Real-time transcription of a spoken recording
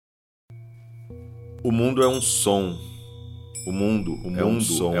O mundo é um som. O mundo é um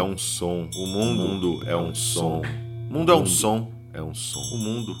som. É um som. O mundo é um som. O mundo é um som. É um som. O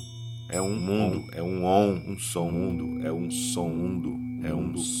mundo é um mundo. É um um som. O mundo é um som. O mundo é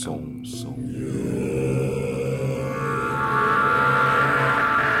um som. Som.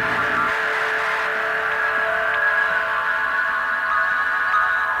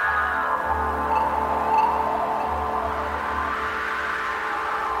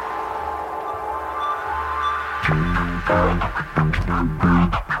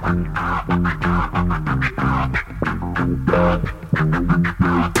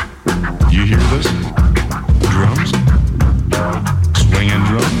 You hear this? Drums? Swinging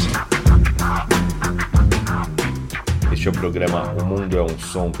drums? Este é o programa O Mundo é um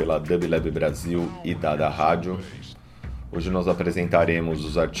Som pela Dub Lab Brasil e Dada Rádio. Hoje nós apresentaremos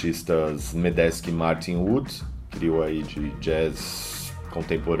os artistas Medeski e Martin Wood, trio aí de jazz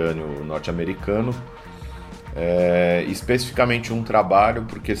contemporâneo norte-americano. Especificamente um trabalho,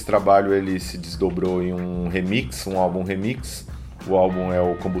 porque esse trabalho ele se desdobrou em um remix, um álbum remix. O álbum é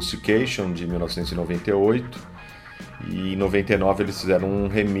o Combustication, de 1998, e em 99 eles fizeram um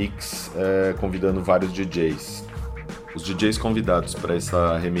remix convidando vários DJs. Os DJs convidados para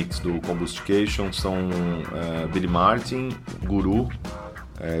essa remix do Combustication são Billy Martin, Guru,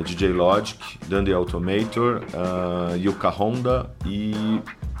 DJ Logic, Dandy Automator, Yuka Honda, e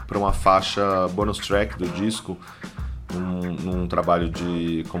para uma faixa bonus track do disco, num trabalho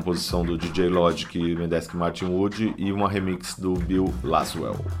de composição do DJ Logic, Medeski Martin Wood, e uma remix do Bill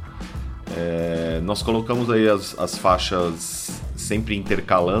Laswell. Nós colocamos aí as faixas sempre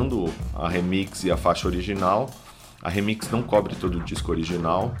intercalando a remix e a faixa original. A remix não cobre todo o disco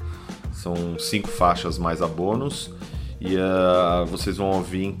original, são 5 faixas mais a bônus. E vocês vão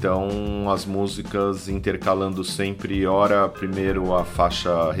ouvir então as músicas intercalando sempre, ora primeiro a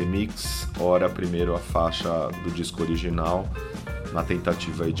faixa remix, ora primeiro a faixa do disco original, na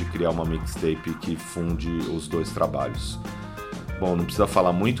tentativa aí de criar uma mixtape que funde os dois trabalhos. Bom, não precisa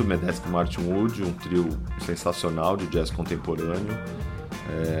falar muito, Medeski e Martin Wood, um trio sensacional de jazz contemporâneo,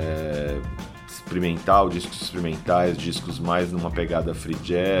 experimental, discos experimentais, discos mais numa pegada free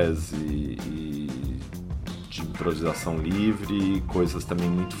jazz e de improvisação livre, coisas também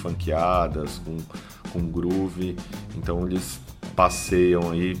muito funkeadas, com groove. Então eles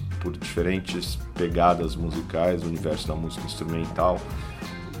passeiam aí por diferentes pegadas musicais, o universo da música instrumental,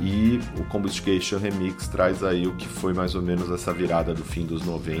 e o Combustication Remix traz aí o que foi mais ou menos essa virada do fim dos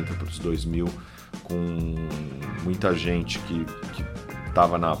 90 para os 2000, com muita gente que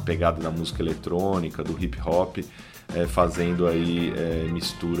estava na pegada da música eletrônica, do hip hop, fazendo aí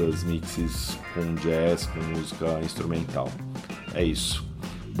misturas, mixes com jazz, com música instrumental. É isso.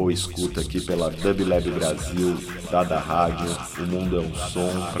 Boa escuta aqui pela Dub Lab Brasil, Dada Rádio. O mundo é um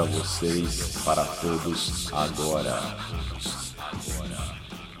som para vocês, para todos, agora.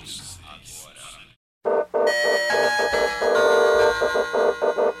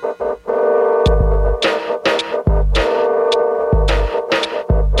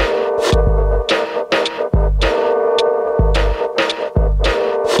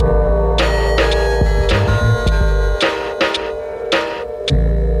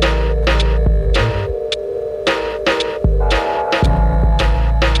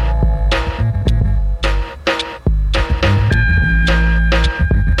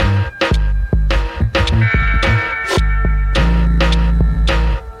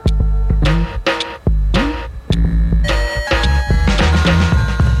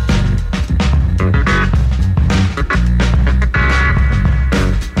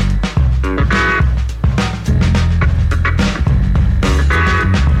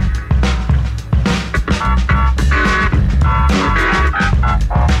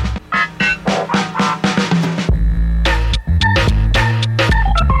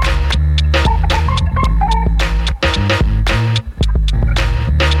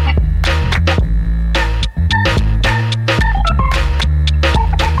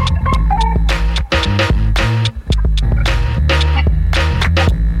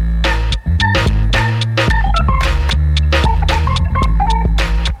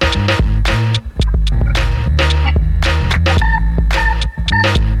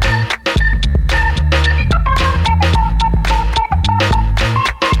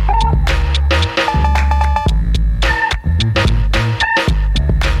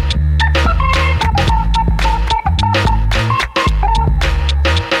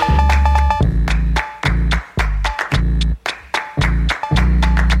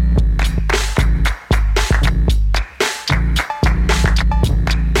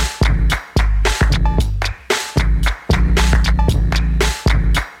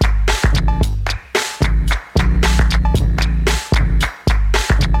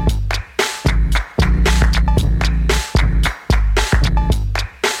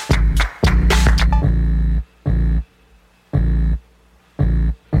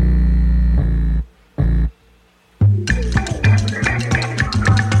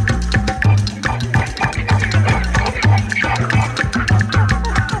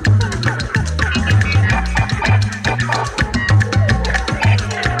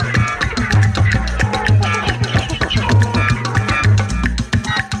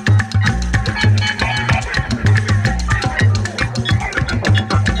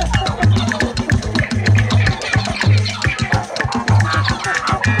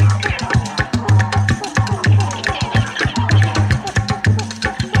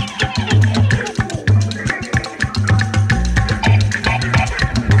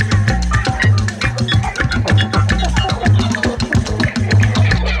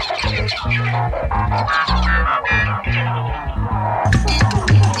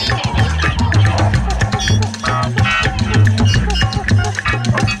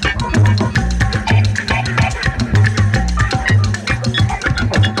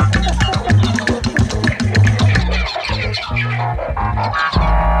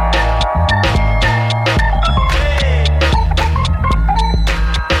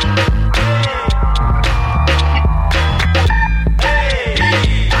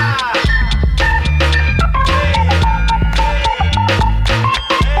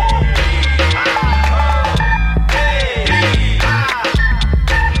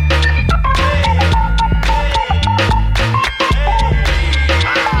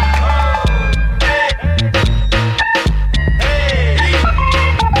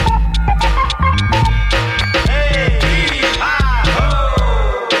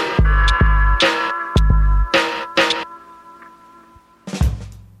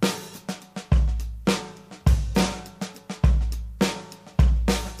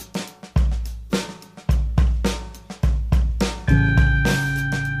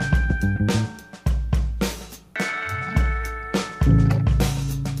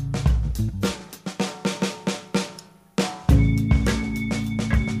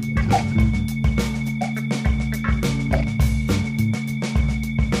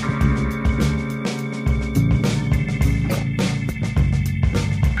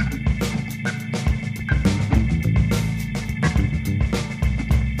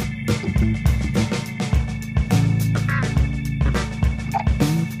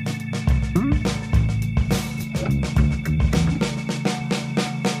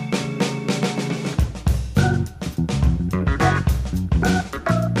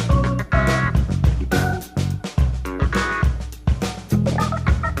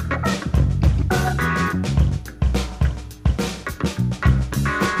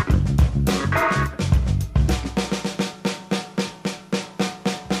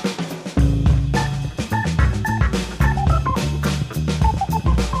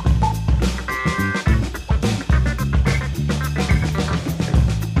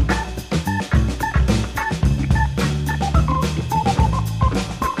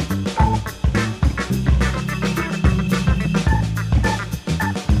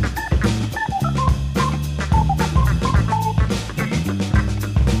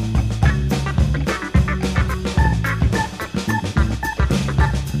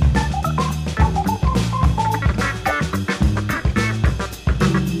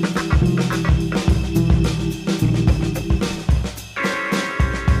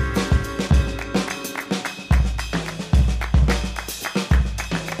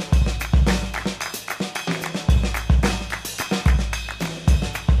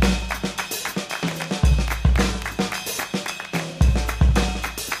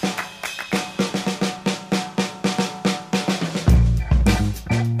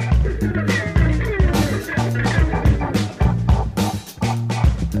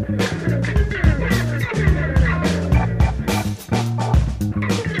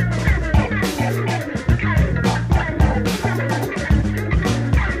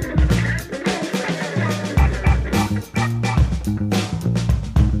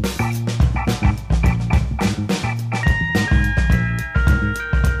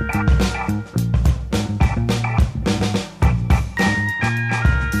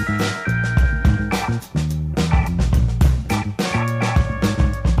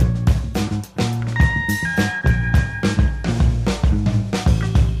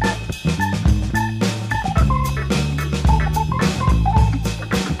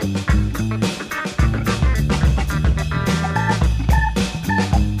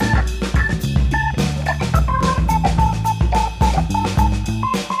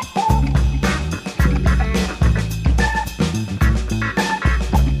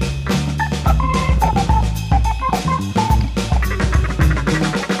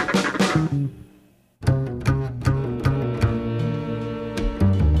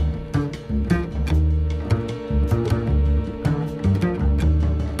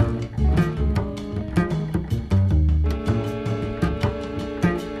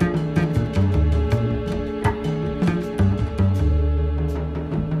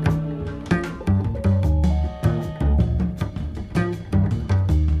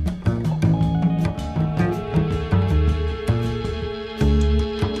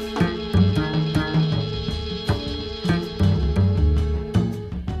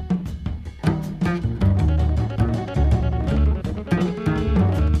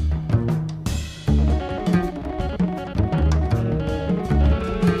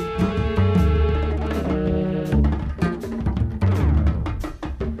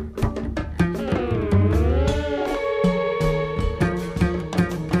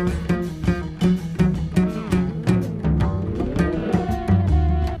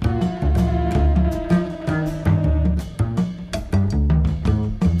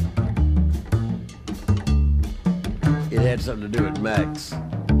 had something to do with Max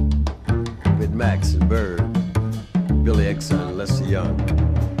and Bird, Billy Exxon and Lester Young.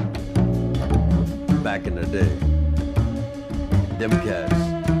 Back in the day, them cats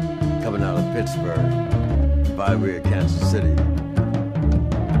coming out of Pittsburgh, by way of Kansas City.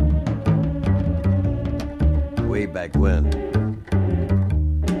 Way back when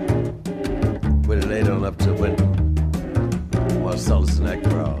it laid on up to Wyndham, Marcellus and that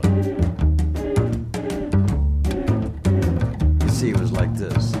crowd. You see, it was like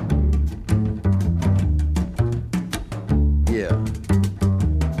this. Yeah,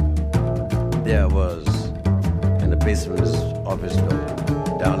 there I was in the basement of this office building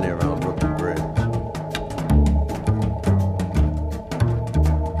down there around Brooklyn Bridge.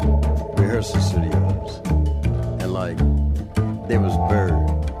 Rehearsal studios. And like, there was Bird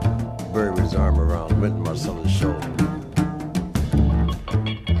with his arm around Wynton Marcellus' shoulder.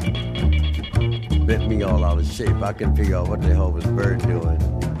 Bent me all out of shape. I couldn't figure out what the hell was Bird doing with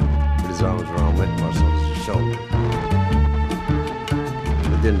his arms around Wynton Marcellus' shoulder.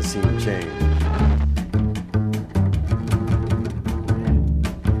 But didn't seem to change.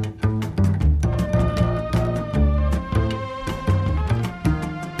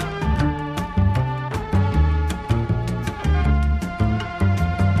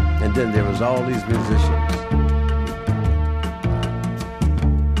 And then there was all these musicians,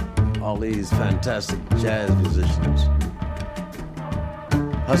 all these fantastic jazz musicians,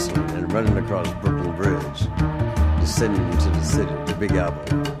 hustling and running across Brooklyn Bridge, descending into the city, the Big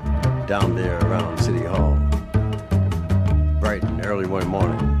Apple, down there around City Hall, bright and early one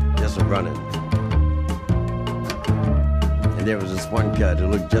morning, just a running. And there was this one cat who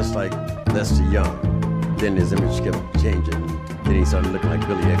looked just like Lester Young. Then his image kept changing. Then he started looking like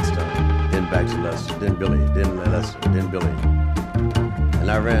Billy Eckstein. Then back to Lester. Then Billy. Then Lester. Then Billy. And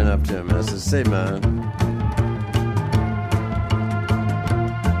I ran up to him and I said, "Say, man,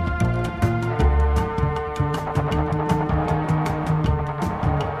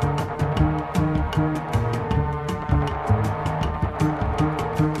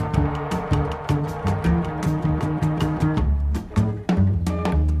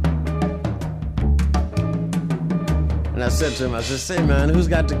 I said, "Say, man, who's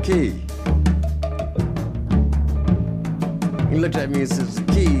got the key?" He looked at me and says,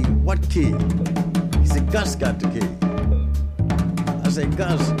 "Key? What key?" He said, "Gus got the key." I said,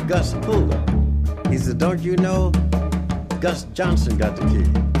 Gus who?" He said, "Don't you know? Gus Johnson got the key."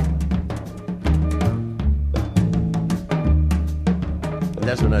 And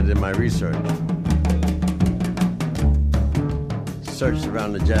that's when I did my research. Searched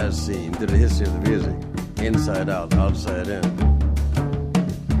around the jazz scene, did a history of the music. Inside out, outside in.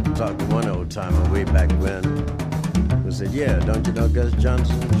 Talked to one old timer way back when who said, "Yeah, don't you know Gus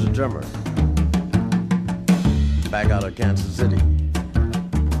Johnson was a drummer back out of Kansas City."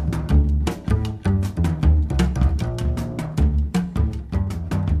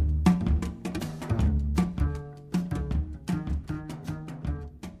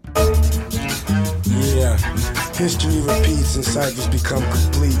 Yeah, history repeats and ciphers become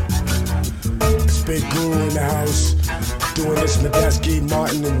complete. Big Guru in the house, doing this Medeski,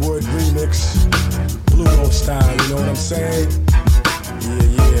 Martin and Wood remix, Blue Note style, you know what I'm saying?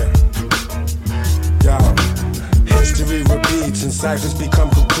 Yeah. Yo, history repeats and ciphers become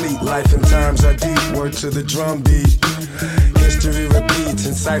complete. Life and times are deep, word to the drum beat. History repeats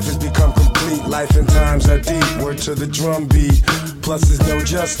and ciphers become complete. Life and times are deep, word to the drum beat. Plus there's no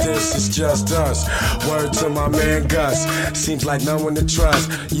justice, it's just us. Word to my man Gus, seems like no one to trust.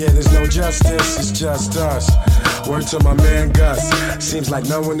 Yeah, there's no justice, it's just us. Word to my man Gus, seems like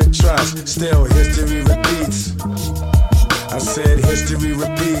no one to trust. Still, history repeats. I said history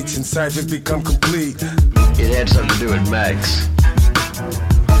repeats and ciphers become complete. It had something to do with Max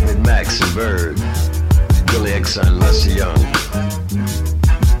and Bird, Billy Exxon and Lester Young.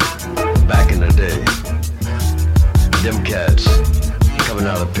 Back in the day, them cats coming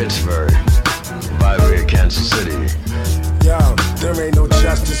out of Pittsburgh, by way of Kansas City. Yo, there ain't no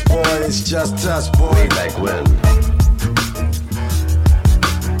justice, boy, it's just us, boy. Way back when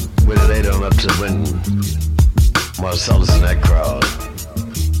it laid on up to Wyndham, Marcellus and that crowd.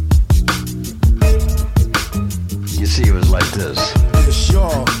 You see, it was like this. This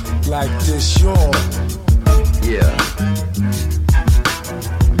y'all, like this y'all. Yeah.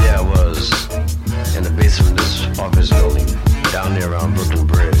 There I was in the basement of this office building down there around Brooklyn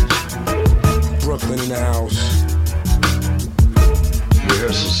Bridge. Brooklyn in the house.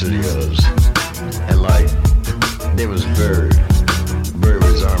 Rehearsal studios. And like, there was Bird with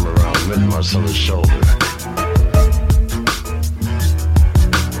his arm around Wynton Marcellus' shoulder.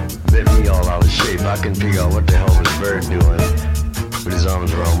 Bent me all out of shape. I I couldn't figure out what the hell was Bird doing with his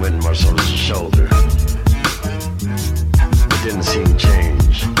arms around Wynton Marsalis's shoulder. It didn't seem to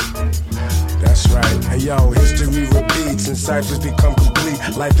change. That's right. Hey yo, history repeats and ciphers become complete.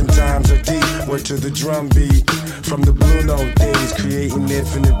 Life and times are deep. Word to the drum beat. From the Blue Note days, creating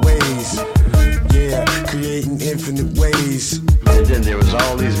infinite ways. Yeah, creating infinite ways. And then there was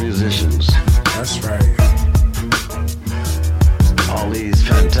all these musicians. That's right. All these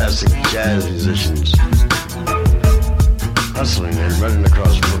fantastic jazz musicians hustling and running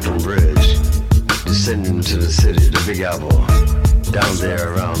across Brooklyn Bridge, descending into the city, the Big Apple, down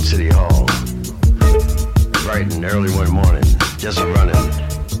there around City Hall, bright and early one morning, just a running.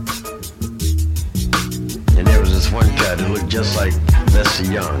 And there was this one cat who looked just like Lester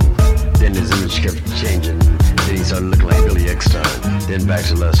Young. Then his image kept changing. Then he started looking like Billy Eckstein. Then back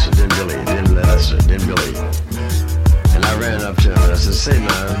to Lester, then Billy, then Lester, then Billy. And I ran up to him and I said, say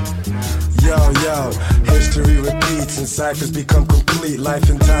man. Yo, history repeats and ciphers become complete. Life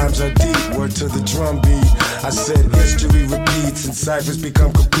and times are deep, word to the drum beat. I said history repeats and ciphers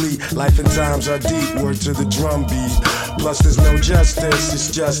become complete. Life and times are deep, word to the drum beat. Plus there's no justice,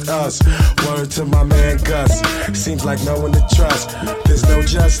 it's just us. Word to my man Gus, seems like no one to trust. There's no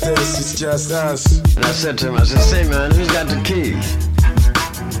justice, it's just us. And I said to him, I said, say man, who's got the key?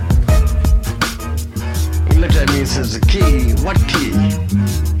 He looked at me and says, the key? What key?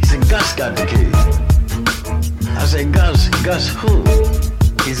 He said, Gus got the key. I said, Gus who?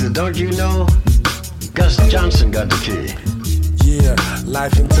 He said, don't you know? Gus Johnson got the key. Yeah,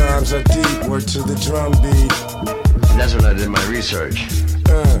 life and times are deep, word to the drum beat. And that's when I did my research.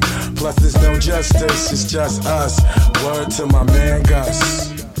 Plus there's no justice, it's just us. Word to my man Gus.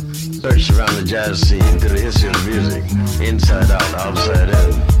 Searched around the jazz scene through the history of music, inside out, outside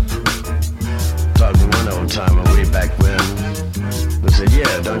in. Talked to one old timer way back when, who said,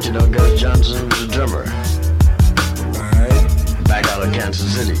 yeah, don't you know Gus Johnson was a drummer? Alright. Back out of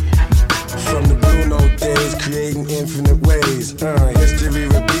Kansas City. From the Blue Note days, creating infinite ways. History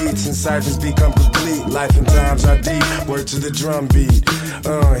repeats and ciphers become complete. Life and times are deep, word to the drum beat.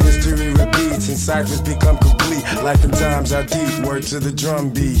 History repeats and ciphers become complete. Life and times are deep, word to the drum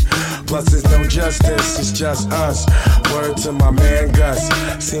beat. Plus there's no justice, it's just us. Word to my man Gus,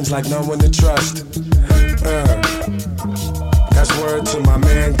 seems like no one to trust. That's word to my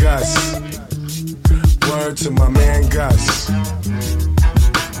man Gus. Word to my man Gus.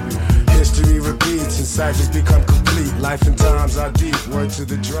 History repeats and ciphers become complete. Life and times are deep, word to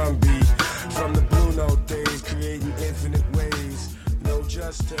the drum beat. From the Blue Note days, creating infinite ways. No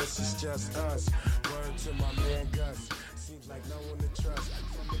justice, it's just us. Word to my man Gus, seems like no one to trust.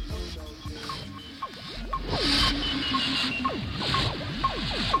 From the Blue Note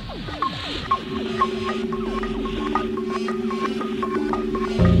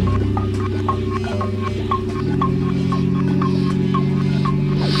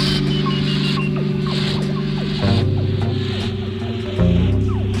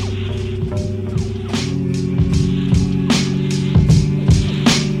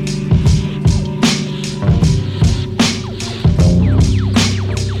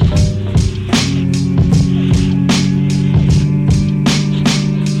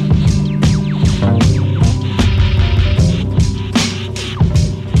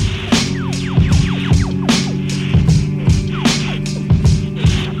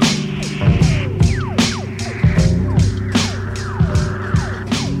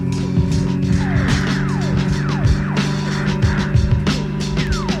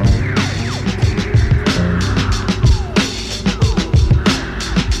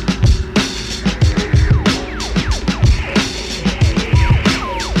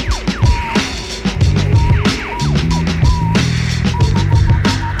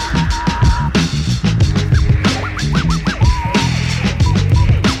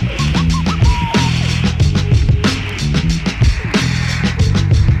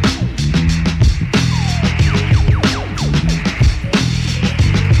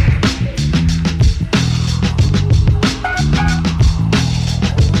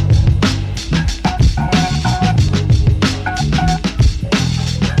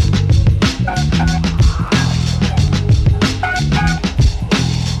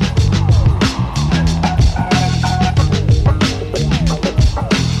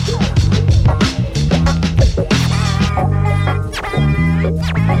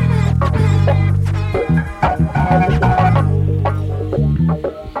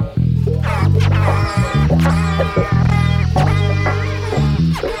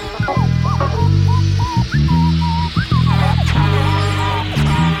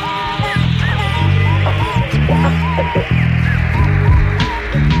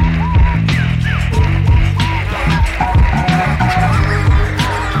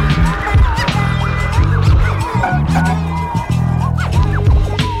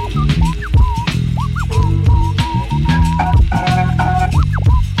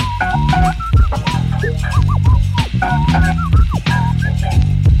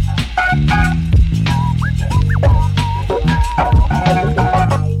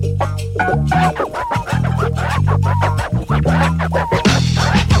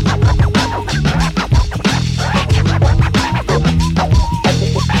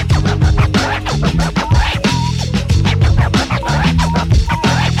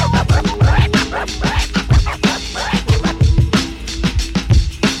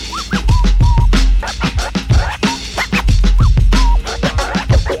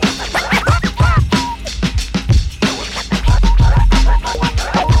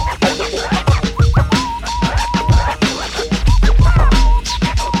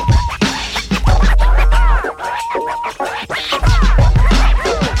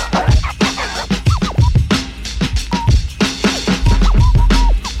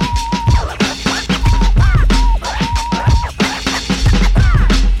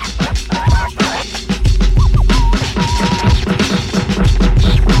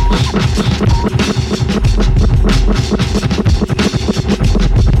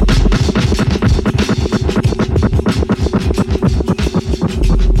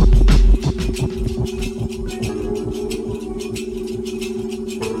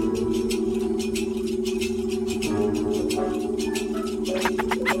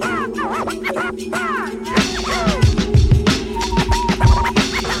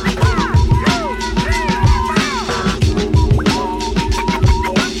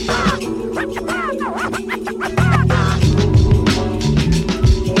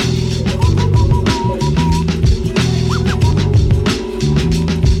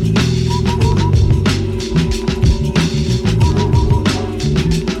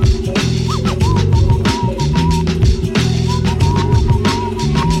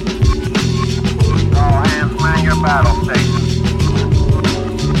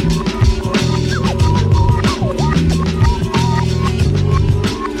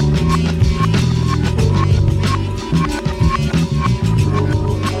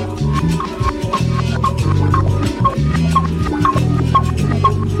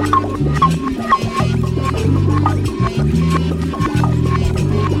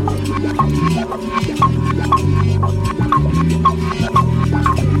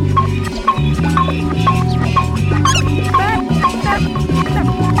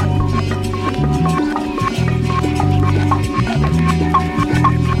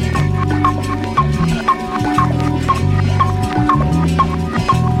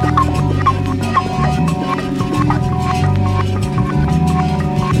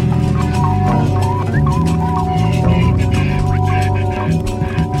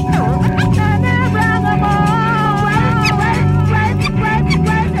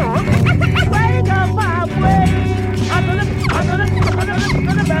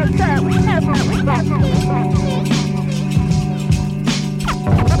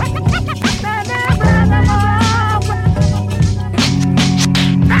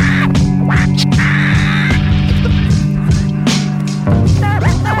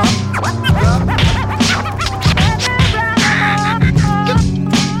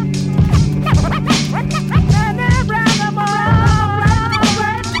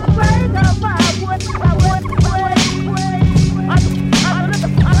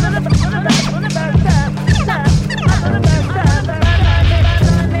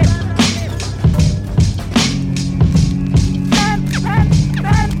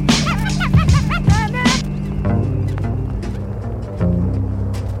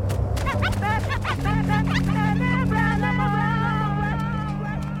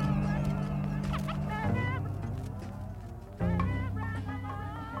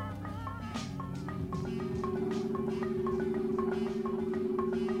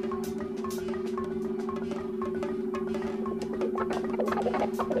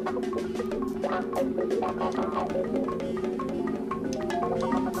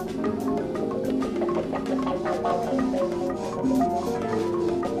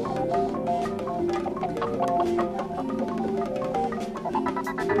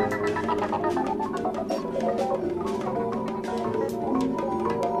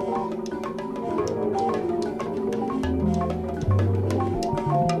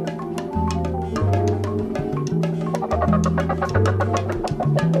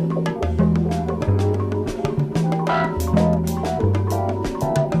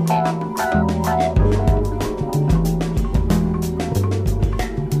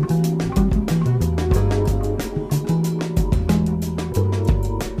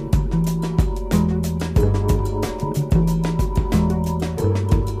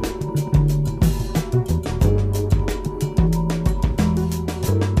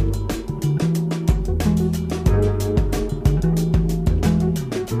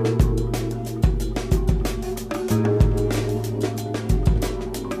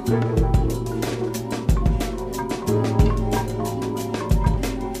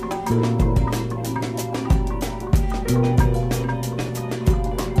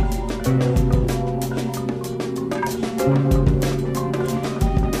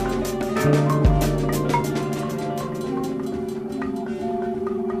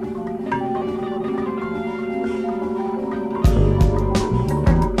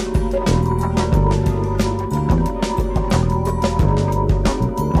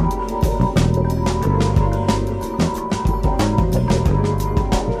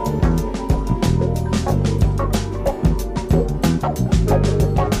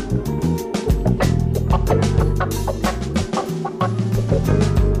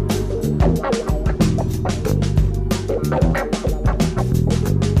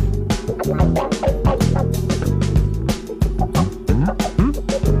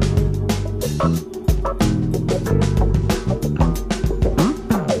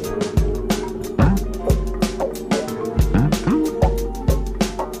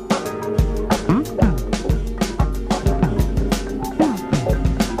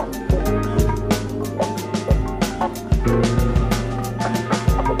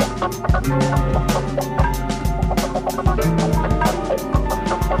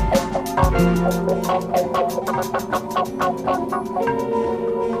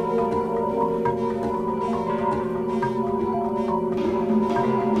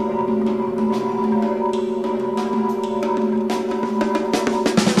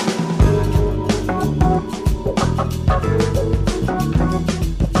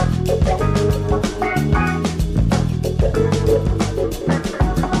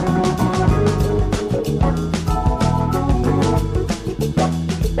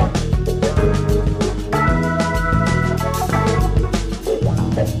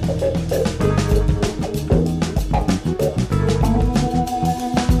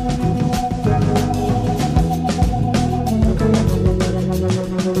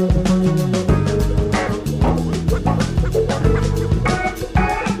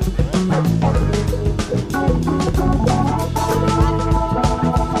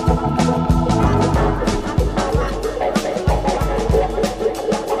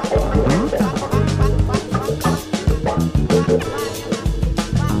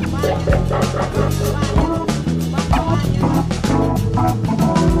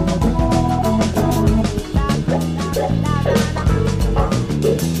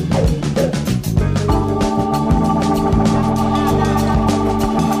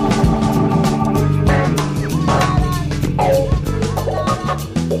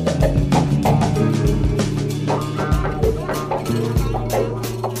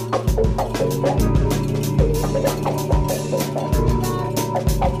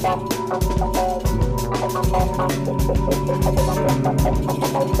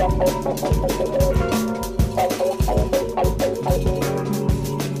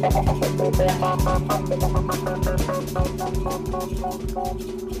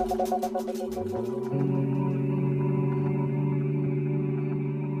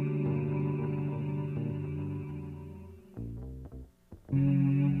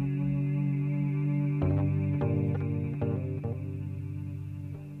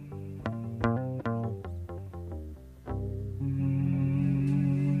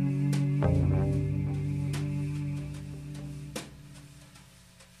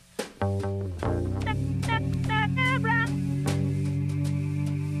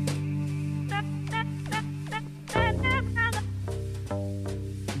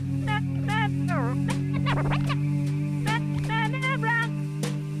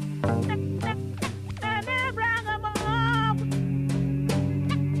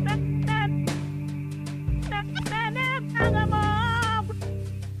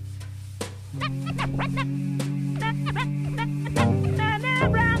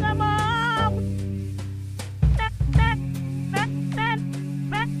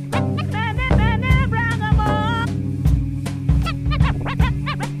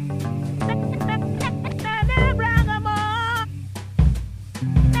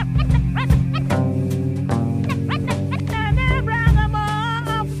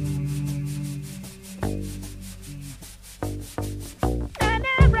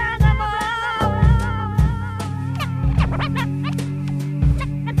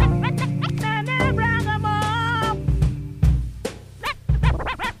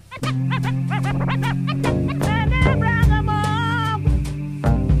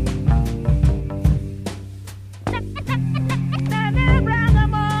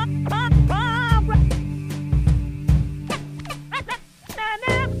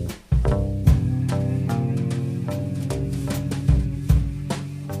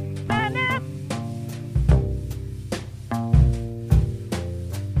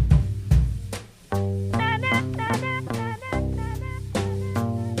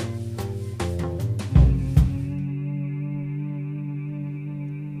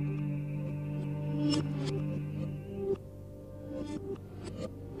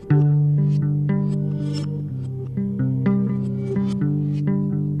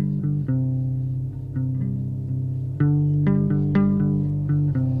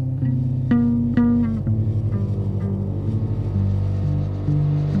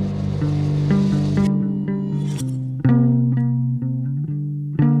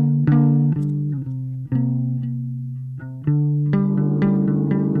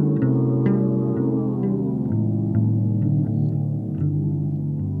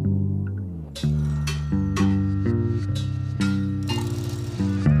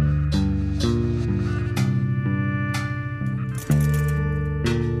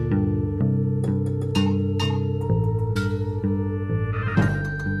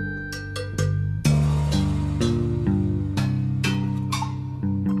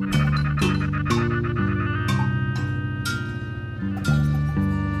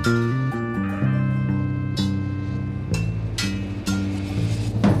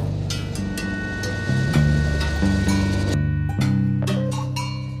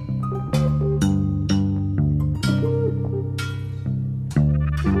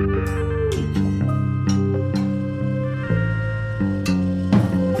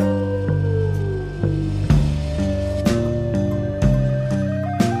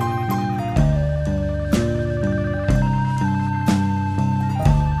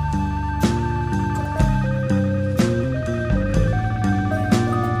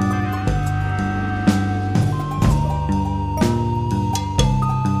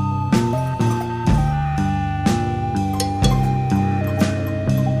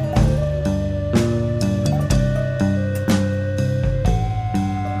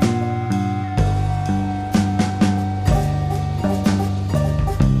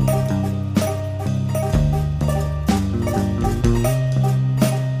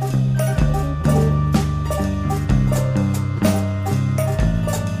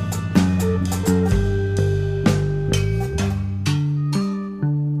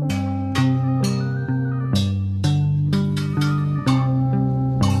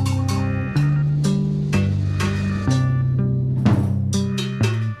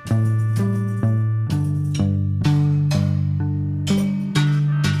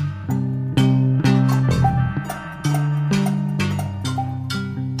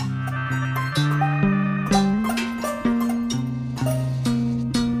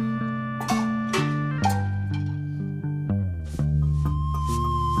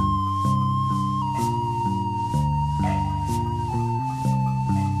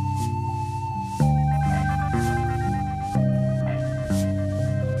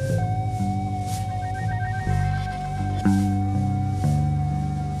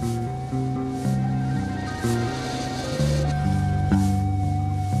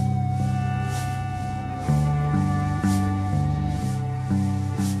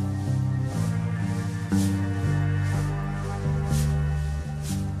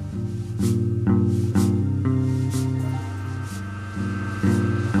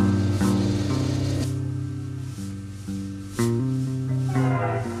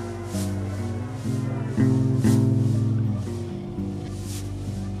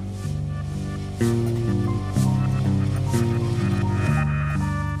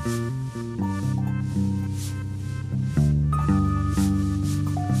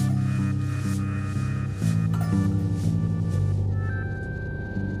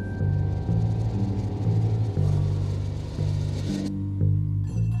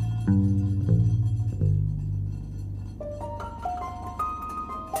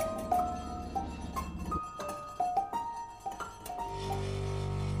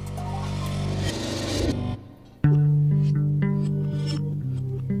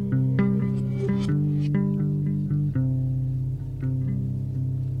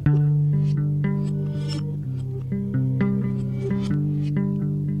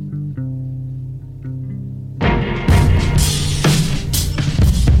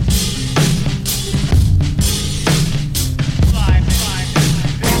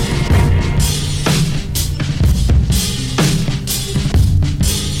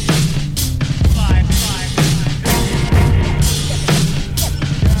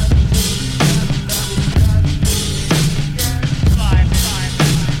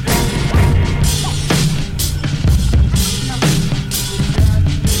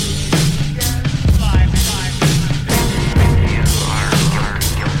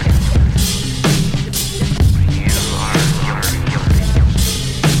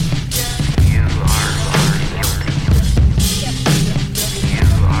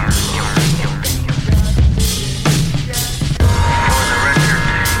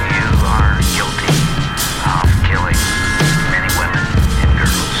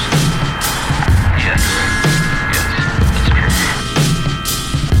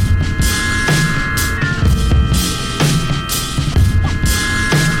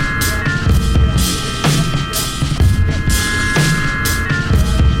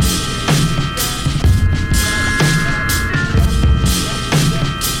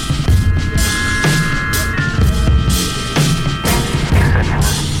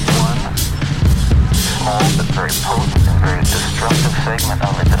element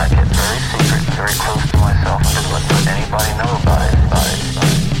of it that I kept very secret, very close to myself, and didn't let anybody know about it.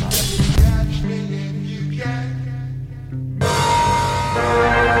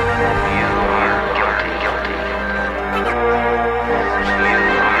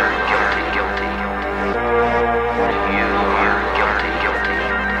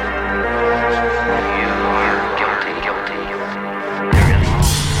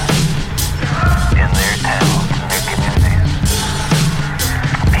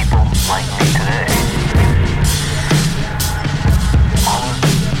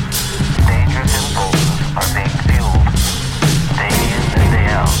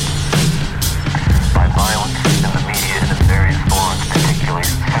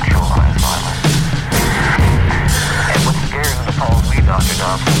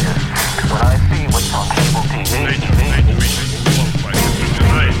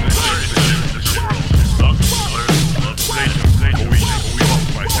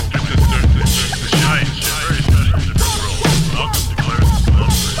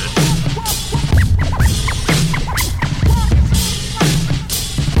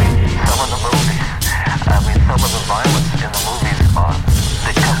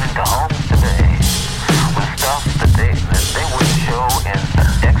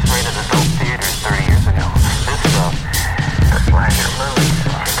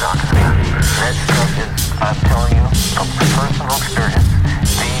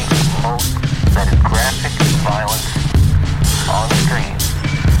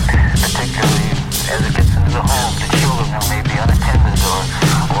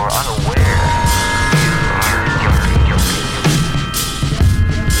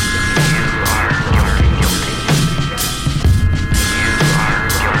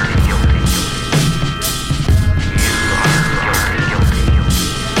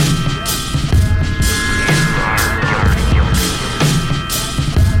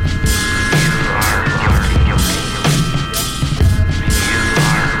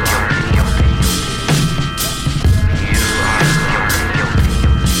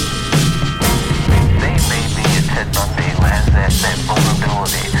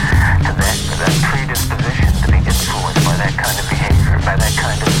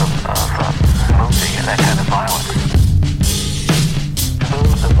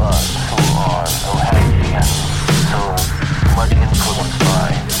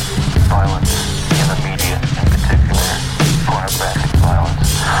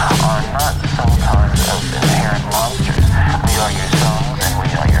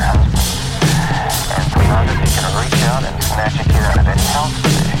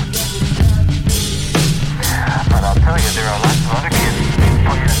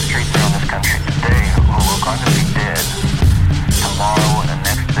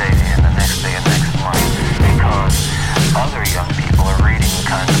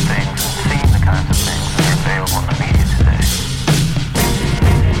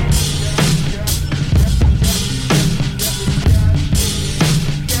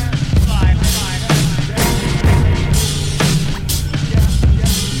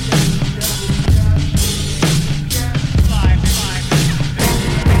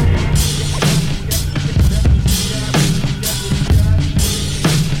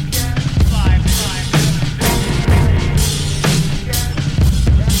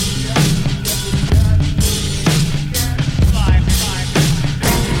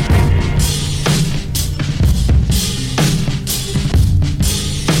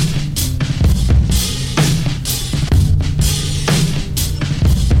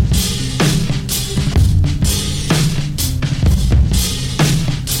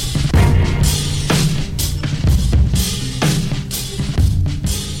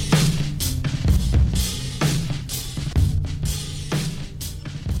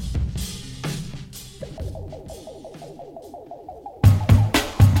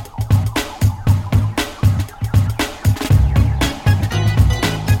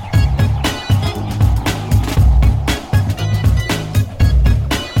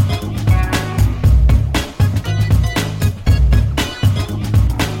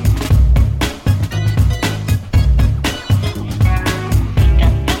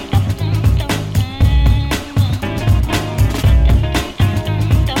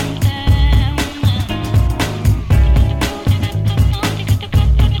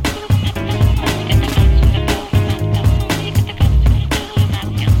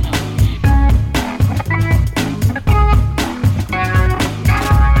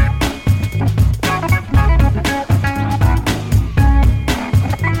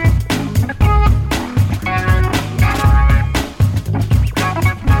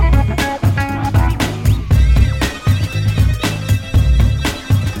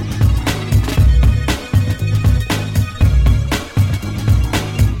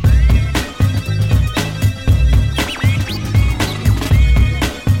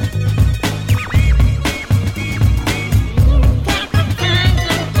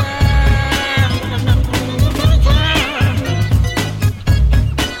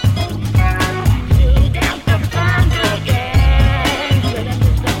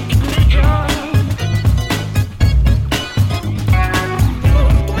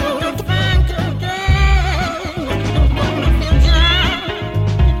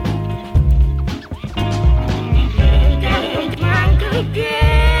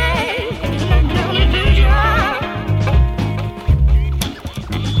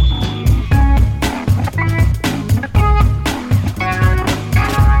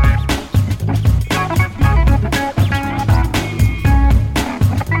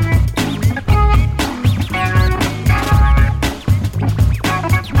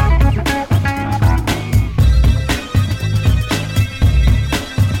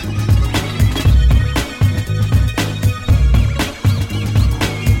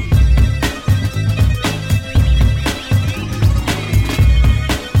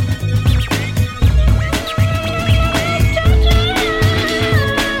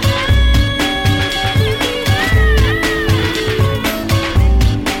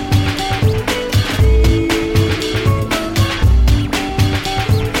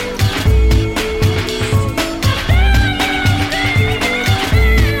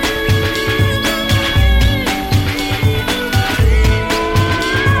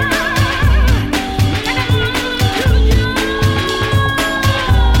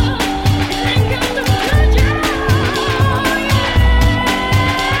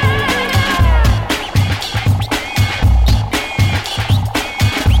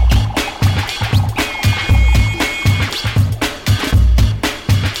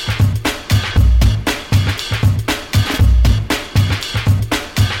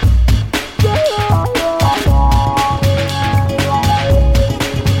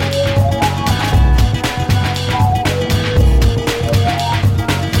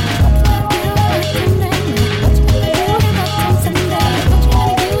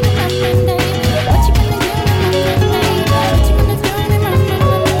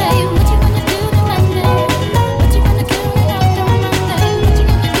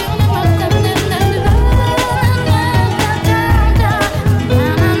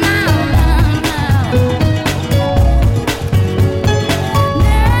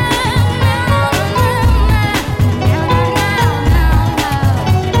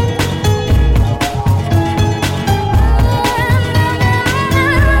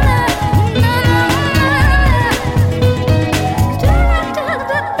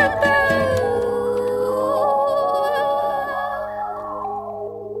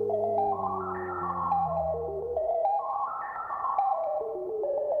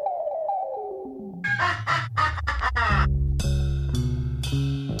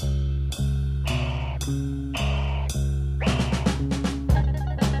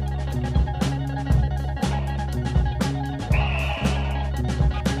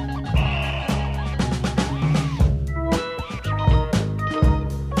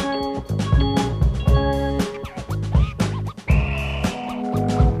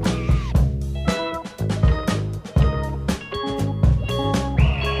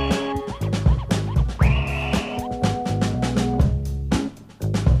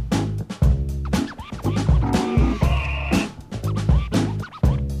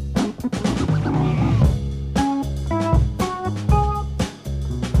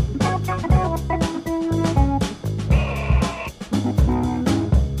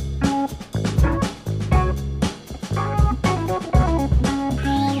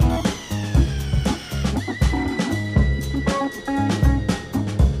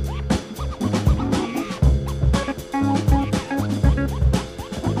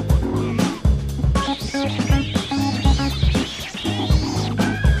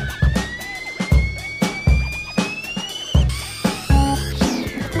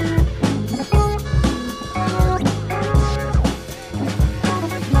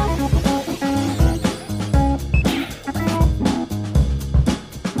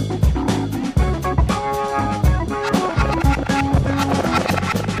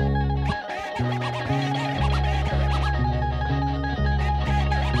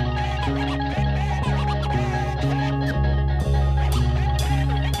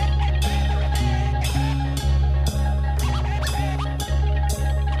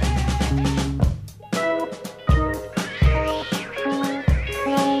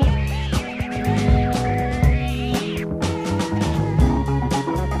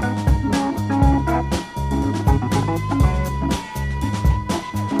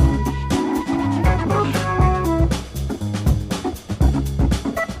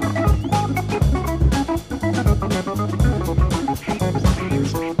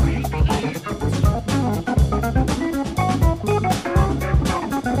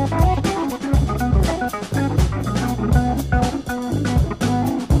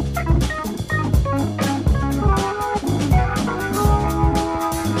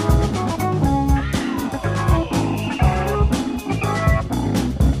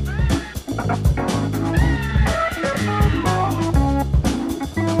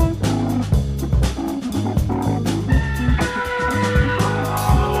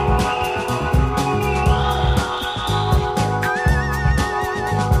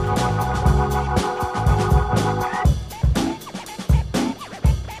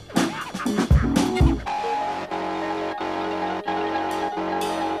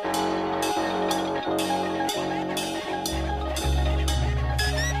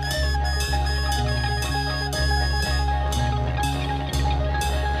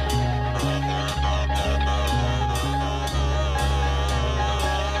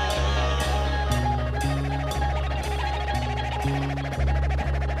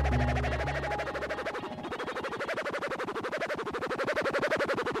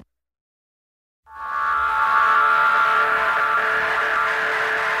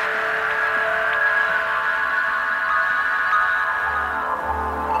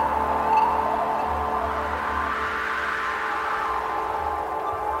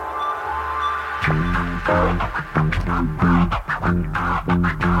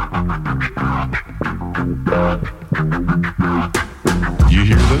 You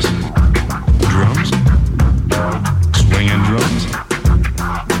hear this? Drums? Swinging drums?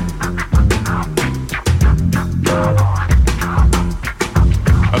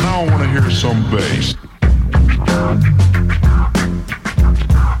 And now I want to hear some bass.